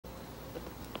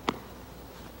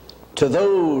to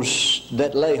those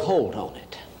that lay hold on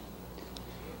it.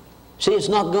 See, it's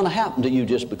not going to happen to you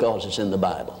just because it's in the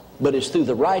Bible, but it's through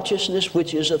the righteousness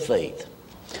which is of faith.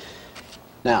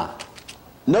 Now,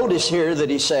 notice here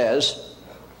that he says,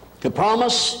 the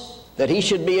promise that he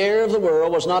should be heir of the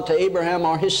world was not to Abraham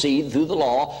or his seed through the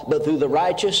law, but through the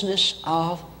righteousness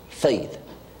of faith.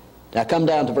 Now come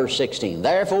down to verse 16.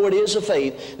 Therefore it is of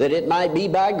faith, that it might be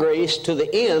by grace, to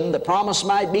the end the promise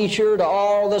might be sure to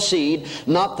all the seed,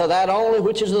 not to that only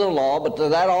which is of the law, but to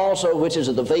that also which is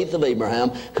of the faith of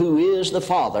Abraham, who is the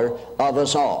father of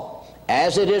us all.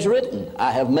 As it is written,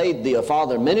 I have made thee a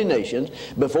father of many nations,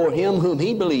 before him whom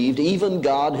he believed, even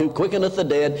God, who quickeneth the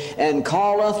dead, and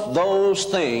calleth those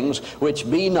things which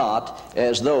be not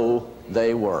as though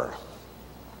they were.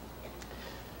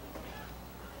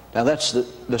 Now that's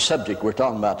the subject we're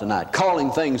talking about tonight. Calling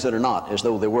things that are not as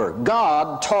though they were.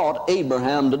 God taught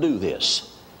Abraham to do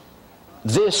this.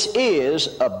 This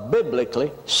is a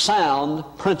biblically sound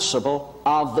principle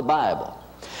of the Bible.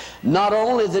 Not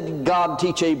only did God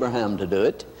teach Abraham to do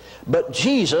it, but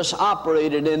Jesus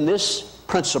operated in this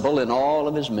principle in all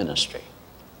of his ministry.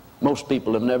 Most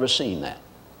people have never seen that.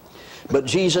 But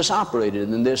Jesus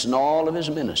operated in this in all of his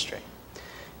ministry.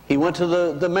 He went to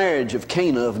the marriage of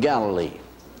Cana of Galilee.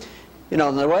 You know,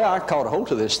 and the way I caught a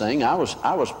hold of this thing, I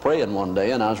was praying one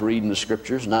day and I was reading the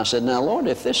scriptures and I said, now Lord,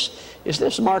 if this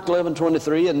Mark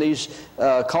 11:23 and these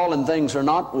calling things or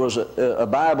not was a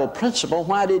Bible principle,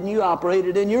 why didn't you operate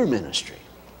it in your ministry?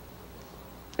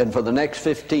 And for the next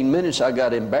 15 minutes I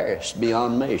got embarrassed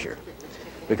beyond measure,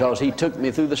 because he took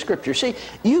me through the scripture. See,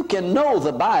 you can know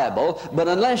the Bible, but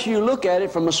unless you look at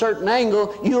it from a certain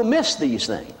angle, you'll miss these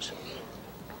things.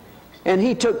 And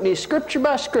he took me scripture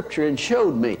by scripture and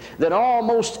showed me that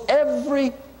almost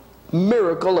every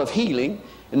miracle of healing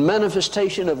and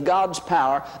manifestation of God's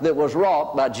power that was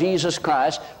wrought by Jesus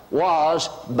Christ was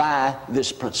by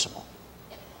this principle.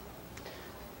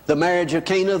 The marriage of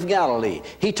Cana of Galilee,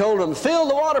 he told them, fill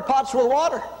the water pots with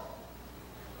water.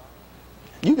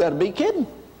 You got to be kidding.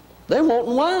 They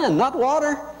wanting wine, not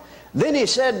water. Then he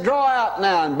said, draw out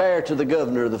now and bear to the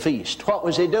governor of the feast. What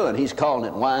was he doing? He's calling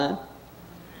it wine.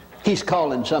 He's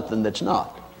calling something that's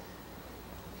not.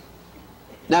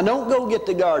 Now don't go get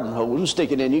the garden hose and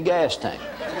stick it in your gas tank.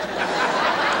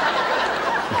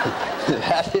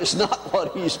 That is not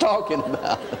what he's talking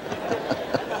about.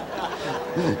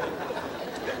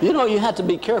 You know, you have to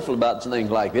be careful about things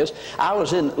like this. I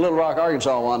was in Little Rock,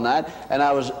 Arkansas one night, and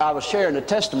I was sharing a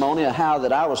testimony of how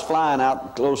that I was flying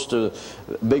out close to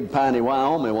Big Piney,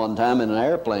 Wyoming one time in an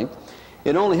airplane.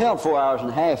 It only held 4 hours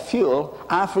and a half fuel.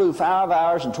 I flew 5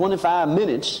 hours and 25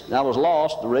 minutes. I was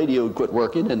lost. The radio had quit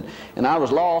working, and I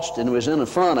was lost and was in the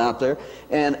front out there.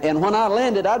 And when I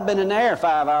landed, I'd been in the air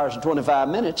 5 hours and 25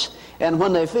 minutes. And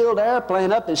when they filled the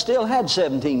airplane up, it still had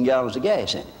 17 gallons of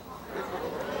gas in it.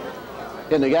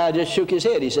 And the guy just shook his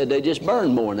head. He said, they just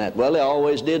burned more than that. Well, they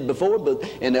always did before,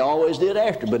 and they always did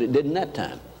after, but it didn't that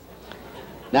time.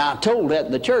 Now, I told that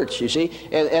in the church, you see,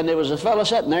 and there was a fellow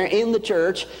sitting there in the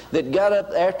church that got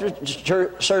up after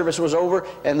church service was over,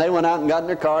 and they went out and got in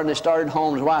their car, and they started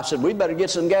home. His wife said, we better get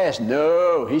some gas.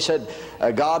 No, he said,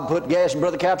 God put gas in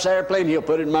Brother Cap's airplane, he'll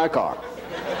put it in my car.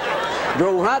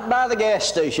 Drove right by the gas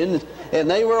station, and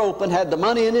they were open, had the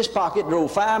money in his pocket,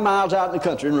 drove 5 miles out in the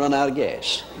country and run out of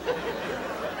gas.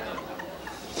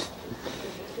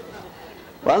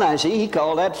 Well, now, see, he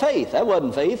called that faith. That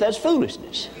wasn't faith, that's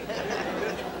foolishness.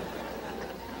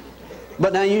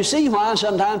 But now you see why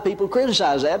sometimes people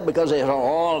criticize that, because they say,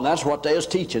 oh, that's what they was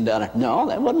teaching down there. No,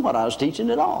 that wasn't what I was teaching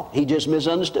at all. He just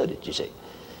misunderstood it, you see.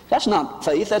 That's not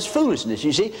faith, that's foolishness,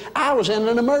 you see. I was in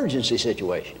an emergency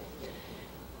situation.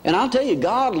 And I'll tell you,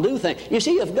 God will do things. You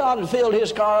see, if God had filled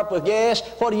his car up with gas,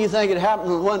 what do you think had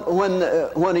happened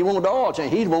when he wanted the oil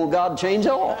change? He'd want God to change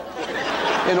the oil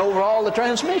and overhaul the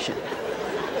transmission.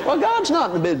 Well, God's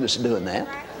not in the business of doing that.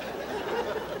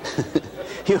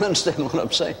 You understand what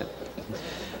I'm saying?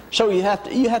 So you have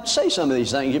to say some of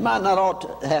these things. You might not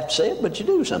ought to have to say it, but you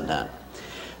do sometimes.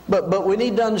 But we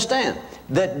need to understand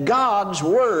that God's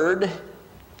Word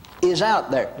is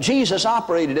out there. Jesus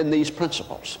operated in these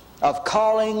principles of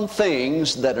calling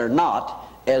things that are not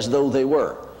as though they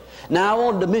were. Now, I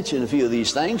wanted to mention a few of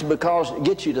these things because it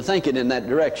gets you to thinking in that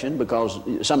direction, because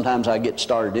sometimes I get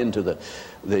started into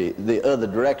the other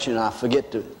direction. I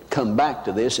forget to come back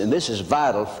to this, and this is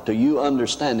vital to you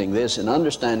understanding this and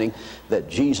understanding that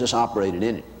Jesus operated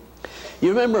in it. You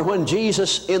remember when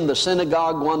Jesus in the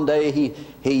synagogue one day,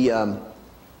 there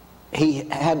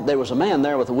was a man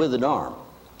there with a withered arm,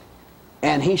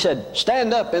 and he said,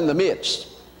 stand up in the midst.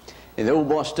 And the old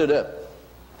boy stood up.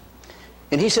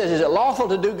 And he says, is it lawful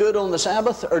to do good on the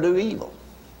Sabbath or do evil?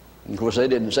 Of course, they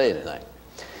didn't say anything.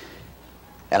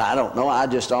 And I don't know, I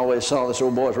just always saw this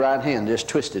old boy's right hand just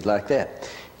twisted like that.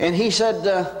 And he said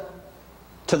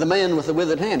to the man with the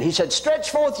withered hand, he said, "Stretch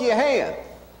forth your hand."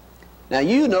 Now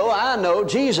you know, I know,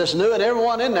 Jesus knew, and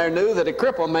everyone in there knew that a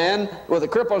crippled man with a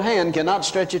crippled hand cannot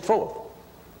stretch it forth.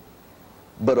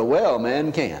 But a well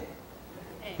man can.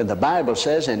 And the Bible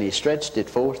says, and he stretched it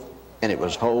forth, and it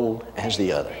was whole as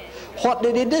the other. What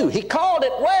did he do? He called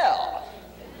it well.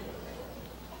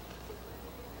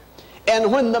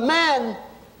 And when the man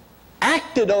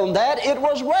acted on that, it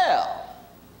was well.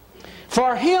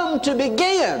 For him to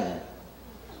begin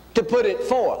to put it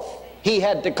forth, he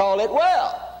had to call it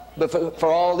well. But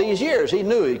for all these years, he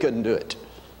knew he couldn't do it.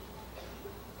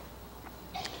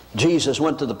 Jesus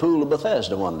went to the pool of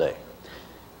Bethesda one day.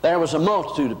 There was a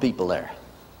multitude of people there,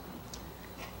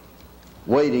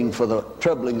 waiting for the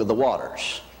troubling of the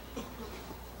waters.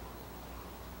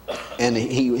 And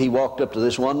he walked up to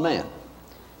this one man,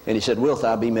 and he said, "Wilt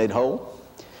thou be made whole?"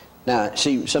 Now,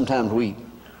 see, sometimes we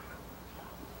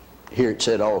hear it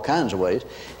said all kinds of ways.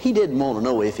 He didn't want to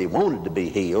know if he wanted to be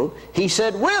healed. He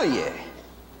said, "Will ye?"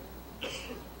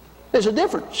 There's a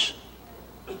difference.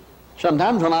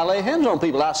 Sometimes when I lay hands on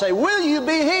people, I say, "Will you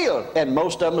be healed?" And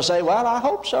most of them say, "Well, I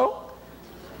hope so."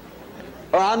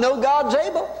 Or, "I know God's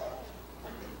able."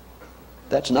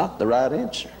 That's not the right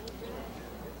answer.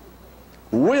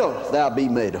 Wilt thou be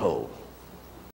made whole?